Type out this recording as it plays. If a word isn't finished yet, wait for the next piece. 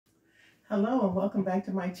Hello and welcome back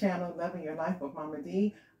to my channel, Loving Your Life with Mama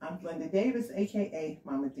D. I'm Glenda Davis, aka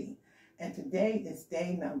Mama D. And today is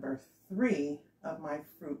day number 3 of my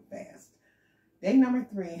fruit fast. Day number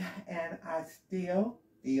 3, and I still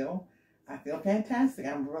feel fantastic.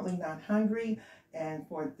 I'm really not hungry. And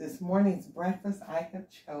for this morning's breakfast, I have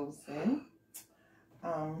chosen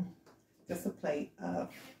just a plate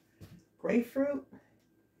of grapefruit,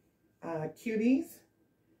 cuties,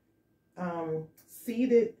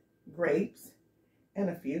 seeded grapes,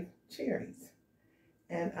 and a few cherries.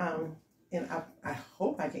 And I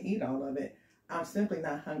hope I can eat all of it. I'm simply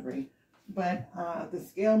not hungry. But the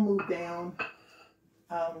scale moved down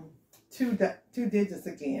two digits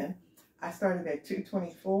again. I started at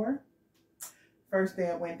 224. First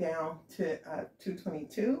day I went down to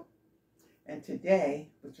 222. And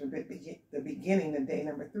today, which was the beginning of day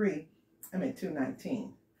number 3, I'm at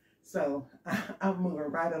 219. So I'm moving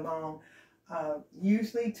right along.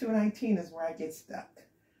 Usually 219 is where I get stuck.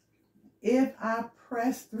 If I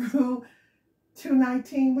press through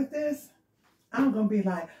 219 with this, I'm going to be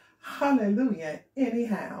like, hallelujah,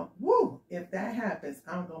 anyhow. Woo! If that happens,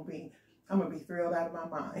 I'm going to be thrilled out of my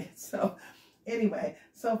mind. So anyway,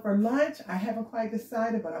 so for lunch, I haven't quite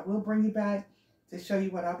decided, but I will bring you back to show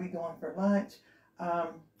you what I'll be doing for lunch.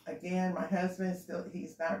 Again, my husband,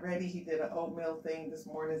 he's not ready. He did an oatmeal thing this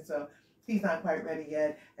morning, so he's not quite ready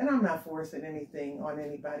yet. And I'm not forcing anything on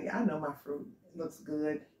anybody. I know my fruit looks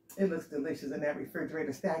good. It looks delicious in that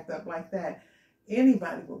refrigerator stacked up like that.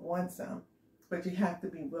 Anybody would want some, but you have to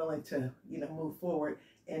be willing to, move forward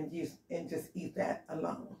and just eat that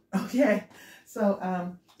alone. Okay.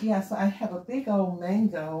 So, yeah, so I have a big old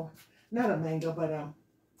mango, not a mango, but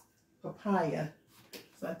papaya.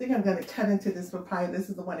 So I think I'm going to cut into this papaya. This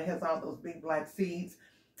is the one that has all those big black seeds.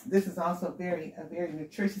 This is also very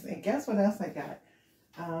nutritious. And guess what else I got?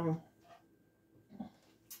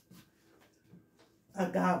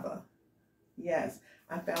 Agave. Yes,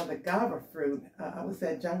 I found agave fruit. I was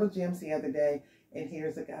at Jungle Gyms the other day, and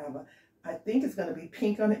here's agave. I think it's going to be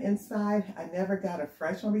pink on the inside. I never got a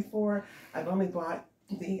fresh one before. I've only bought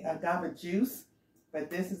the agave juice,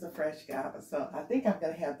 but this is a fresh agave. So I think I'm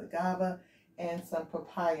going to have the agave and some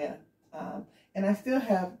papaya. And I still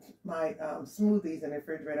have my smoothies in the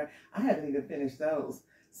refrigerator. I haven't even finished those.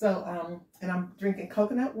 So, and I'm drinking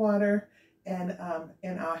coconut water, and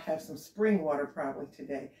I'll have some spring water probably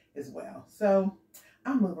today as well. So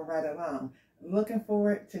I'm moving right along. Looking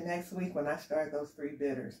forward to next week when I start those 3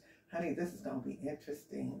 bitters. Honey, this is going to be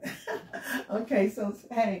interesting. Okay, so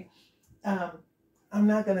hey, I'm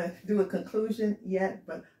not going to do a conclusion yet,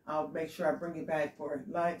 but I'll make sure I bring you back for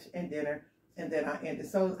lunch and dinner. And then I end it.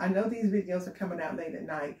 So I know these videos are coming out late at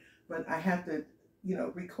night, but I have to,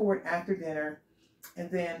 record after dinner,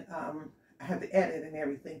 and then I have to edit and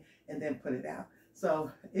everything, and then put it out.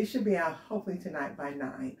 So it should be out hopefully tonight by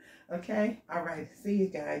 9. Okay? All right. See you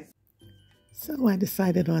guys. So I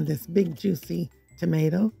decided on this big juicy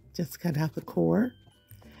tomato. Just cut out the core,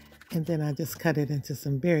 and then I just cut it into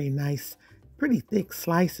some very nice, pretty thick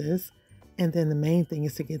slices. And then the main thing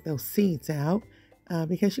is to get those seeds out.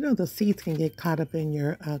 Because those seeds can get caught up in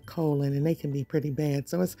your colon, and they can be pretty bad.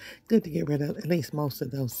 So it's good to get rid of at least most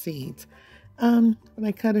of those seeds. But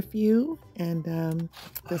I cut a few and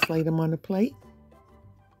just laid them on the plate.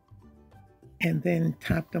 And then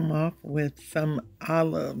topped them off with some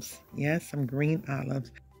olives. Yes, some green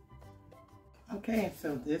olives. Okay,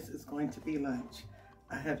 so this is going to be lunch.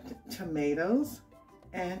 I have tomatoes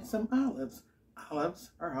and some olives.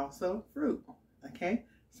 Olives are also fruit. Okay,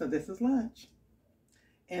 so this is lunch.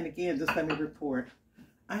 And again, just let me report,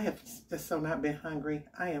 I have just so not been hungry.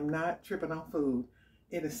 I am not tripping on food.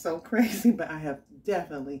 It is so crazy, but I have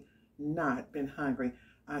definitely not been hungry.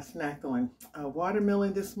 I snacked on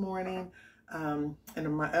watermelon this morning, and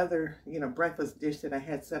my other, breakfast dish that I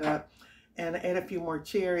had set up, and I ate a few more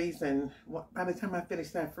cherries, and by the time I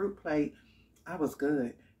finished that fruit plate, I was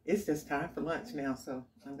good. It's just time for lunch now, so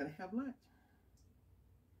I'm going to have lunch.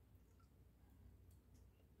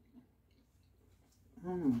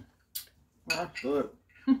 That's good.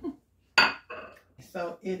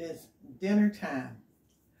 So it is dinner time.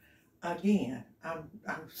 Again, I'm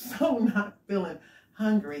so not feeling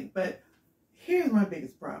hungry, but here's my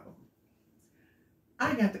biggest problem.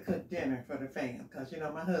 I got to cook dinner for the fam because,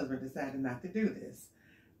 my husband decided not to do this,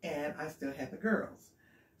 and I still have the girls.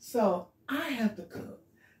 So I have to cook.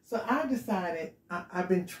 So I decided I've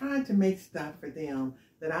been trying to make stuff for them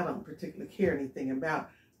that I don't particularly care anything about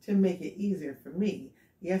to make it easier for me.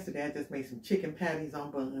 Yesterday, I just made some chicken patties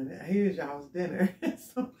on bun. Here's y'all's dinner.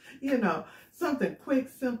 So, something quick,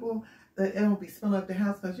 simple, that it won't be smelling up the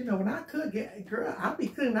house. Because, when I cook, girl, I'll be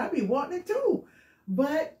cooking. I'll be wanting it too.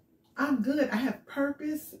 But I'm good. I have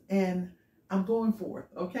purpose and I'm going forth,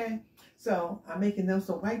 okay? So I'm making them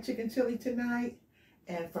some white chicken chili tonight.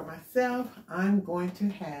 And for myself, I'm going to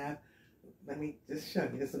have, let me just show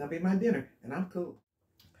you, this is gonna be my dinner and I'm cool.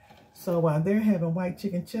 So while they're having white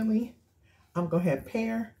chicken chili, I'm gonna have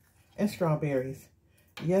pear and strawberries.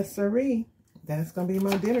 Yes, sirree. That's gonna be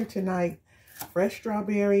my dinner tonight. Fresh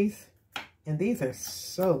strawberries. And these are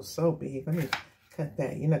so big. Let me cut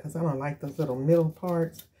that, you know, because I don't like those little middle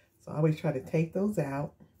parts. So I always try to take those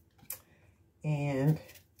out. And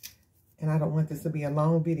I don't want this to be a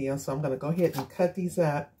long video, so I'm going to go ahead and cut these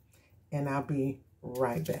up, and I'll be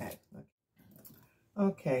right back.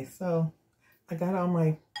 Okay, so I got all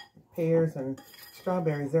my pears and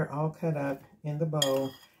strawberries. They're all cut up in the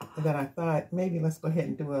bowl. And then I thought, maybe let's go ahead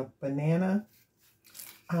and do a banana.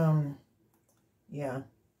 Yeah.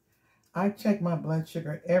 I check my blood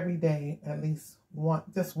sugar every day, at least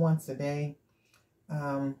just once a day,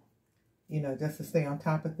 you know, just to stay on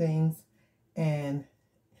top of things. And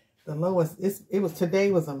the lowest,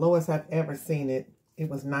 today was the lowest I've ever seen it. It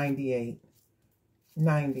was 98.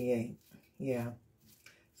 98, yeah.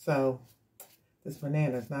 So this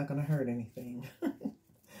banana is not going to hurt anything.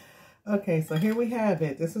 Okay, so here we have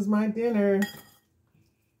it. This is my dinner.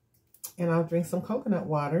 And I'll drink some coconut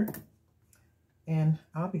water. And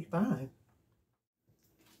I'll be fine.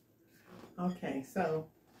 Okay, so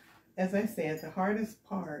as I said, the hardest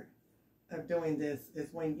part of doing this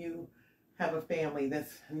is when you have a family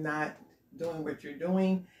that's not doing what you're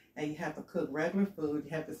doing and you have to cook regular food, you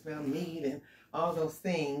have to smell meat and all those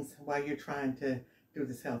things while you're trying to do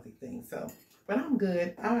this healthy thing. So, but I'm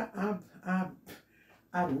good.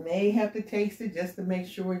 I may have to taste it just to make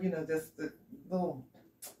sure, you know, just the little,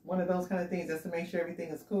 one of those kind of things, just to make sure everything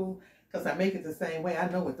is cool. Because I make it the same way. I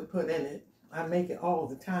know what to put in it. I make it all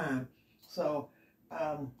the time. So,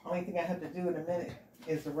 only thing I have to do in a minute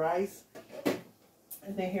is the rice.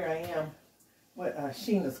 And then here I am with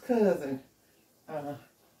Sheena's cousin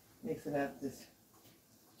mixing up this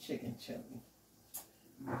chicken chili.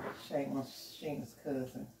 Shame on Sheena's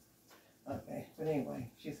cousin. Okay, but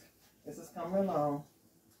anyway, this is coming along.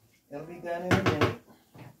 It'll be done in a minute.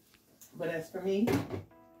 But as for me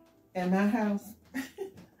and my house,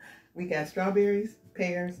 we got strawberries,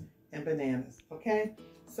 pears, and bananas, okay?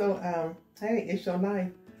 So, hey, it's your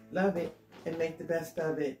life. Love it and make the best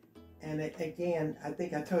of it. And again, I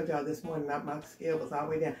think I told y'all this morning, my scale was all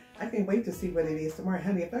the way down. I can't wait to see what it is tomorrow.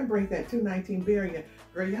 Honey, if I break that 219 barrier,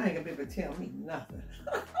 girl, y'all ain't gonna be able to tell me nothing.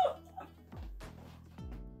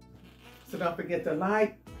 So don't forget to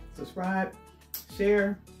like, subscribe,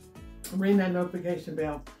 share, ring that notification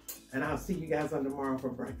bell, and I'll see you guys on tomorrow for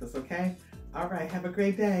breakfast, okay? All right, have a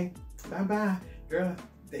great day. Bye-bye. Girl,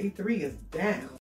 day 3 is down.